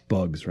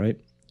 right?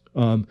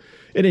 At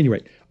any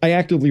rate, I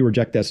actively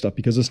reject that stuff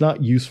because it's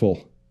not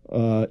useful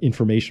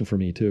information for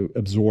me to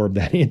absorb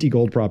that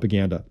anti-gold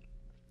propaganda.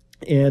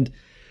 And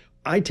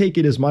I take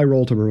it as my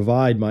role to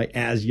provide my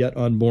as yet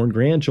unborn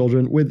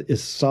grandchildren with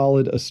as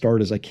solid a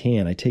start as I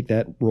can. I take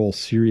that role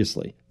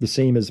seriously, the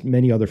same as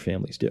many other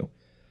families do.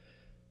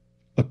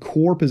 A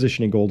core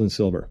position in gold and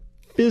silver,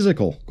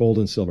 physical gold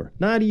and silver,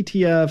 not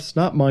ETFs,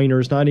 not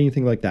miners, not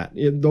anything like that.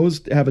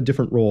 Those have a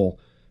different role,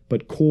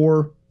 but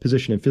core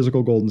position in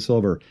physical gold and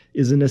silver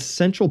is an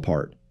essential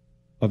part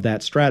of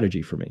that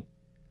strategy for me.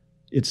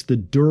 It's the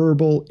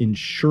durable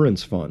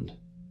insurance fund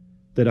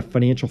that a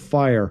financial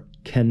fire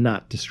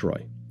cannot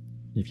destroy.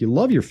 If you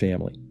love your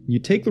family, you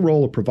take the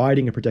role of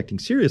providing and protecting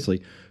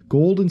seriously,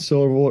 gold and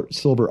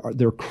silver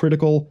they're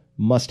critical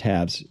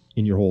must-haves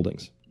in your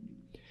holdings.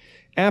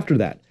 After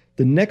that,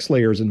 the next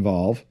layers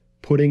involve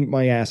putting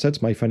my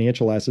assets, my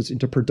financial assets,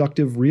 into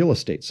productive real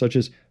estate, such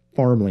as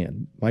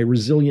farmland, my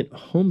resilient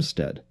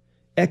homestead,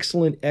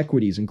 excellent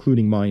equities,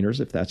 including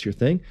miners, if that's your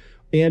thing,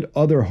 and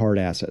other hard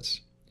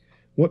assets.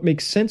 What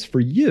makes sense for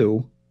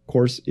you, of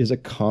course, is a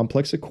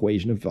complex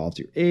equation that involves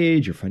your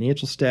age, your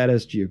financial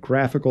status,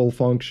 geographical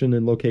function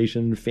and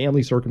location,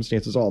 family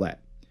circumstances, all that.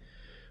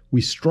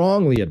 We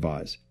strongly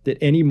advise that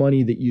any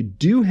money that you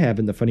do have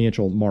in the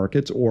financial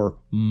markets, or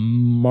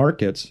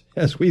markets,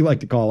 as we like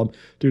to call them,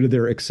 due to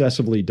their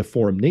excessively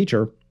deformed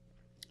nature,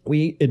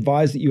 we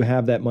advise that you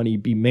have that money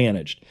be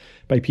managed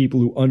by people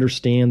who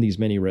understand these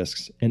many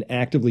risks and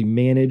actively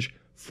manage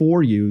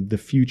for you the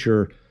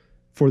future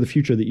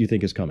that you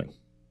think is coming.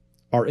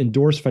 Our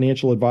endorsed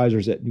financial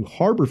advisors at New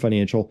Harbor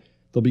Financial,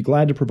 they'll be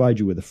glad to provide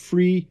you with a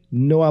free,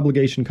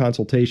 no-obligation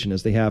consultation,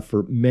 as they have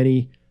for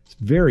many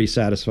very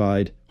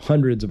satisfied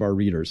hundreds of our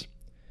readers.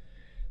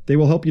 They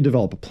will help you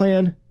develop a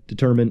plan,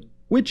 determine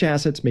which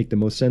assets make the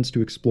most sense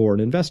to explore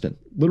and invest in.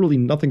 Literally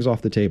nothing's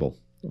off the table.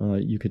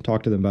 You can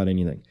talk to them about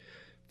anything.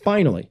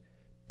 Finally,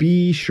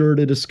 be sure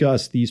to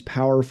discuss these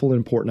powerful and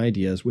important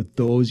ideas with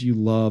those you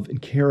love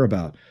and care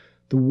about.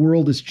 The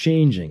world is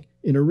changing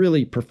in a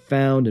really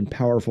profound and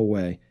powerful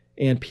way,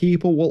 and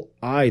people will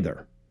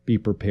either be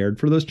prepared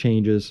for those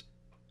changes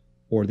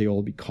or they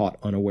will be caught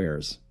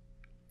unawares.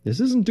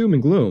 This isn't doom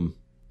and gloom.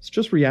 It's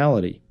just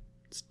reality.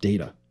 It's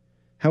data.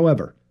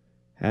 However,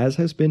 as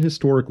has been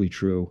historically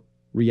true,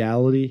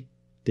 reality,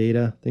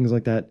 data, things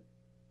like that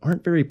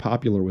aren't very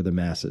popular with the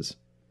masses.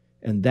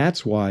 And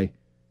that's why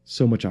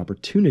so much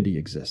opportunity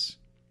exists.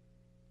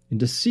 And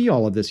to see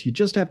all of this, you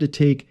just have to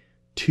take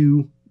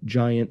two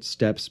giant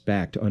steps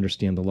back to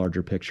understand the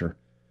larger picture.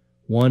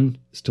 One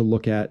is to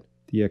look at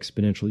the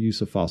exponential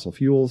use of fossil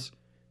fuels,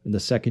 and the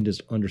second is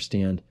to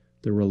understand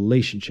the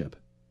relationship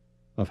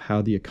of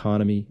how the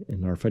economy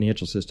and our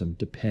financial system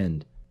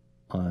depend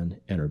on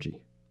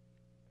energy.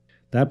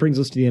 That brings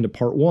us to the end of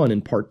part one.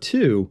 In part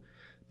two,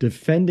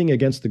 defending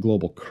against the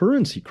global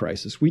currency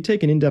crisis, we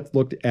take an in-depth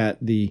look at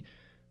the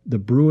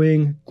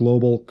brewing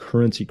global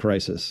currency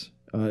crisis.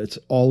 It's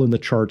all in the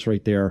charts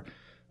right there.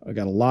 I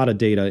got a lot of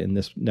data in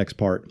this next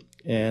part,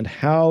 and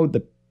how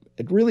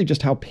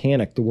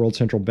panicked the world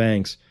central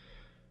banks,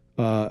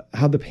 they're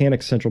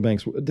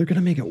going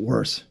to make it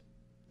worse.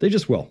 They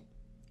just will.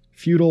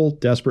 Futile,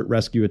 desperate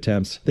rescue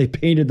attempts. They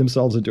painted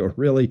themselves into a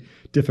really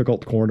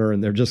difficult corner,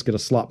 and they're just going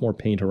to slop more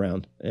paint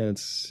around,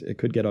 and it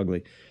could get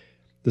ugly.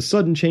 The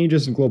sudden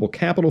changes in global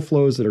capital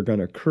flows that are going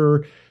to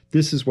occur,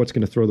 this is what's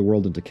going to throw the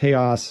world into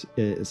chaos.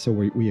 So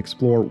we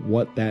explore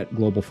what that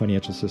global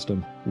financial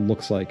system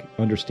looks like.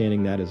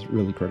 Understanding that is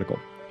really critical.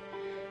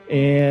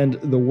 And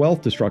the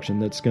wealth destruction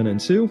that's going to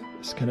ensue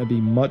is going to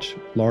be much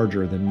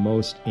larger than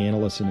most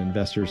analysts and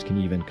investors can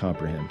even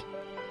comprehend.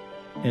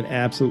 An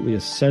absolutely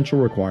essential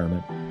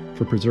requirement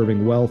for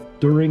preserving wealth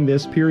during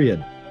this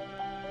period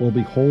will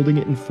be holding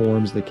it in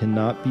forms that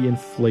cannot be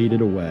inflated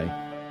away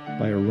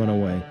by a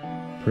runaway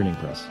printing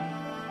press.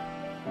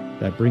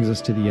 That brings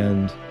us to the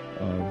end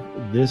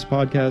of this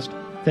podcast.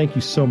 Thank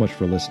you so much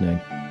for listening,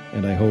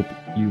 and I hope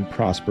you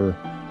prosper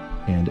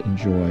and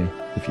enjoy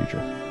the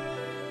future.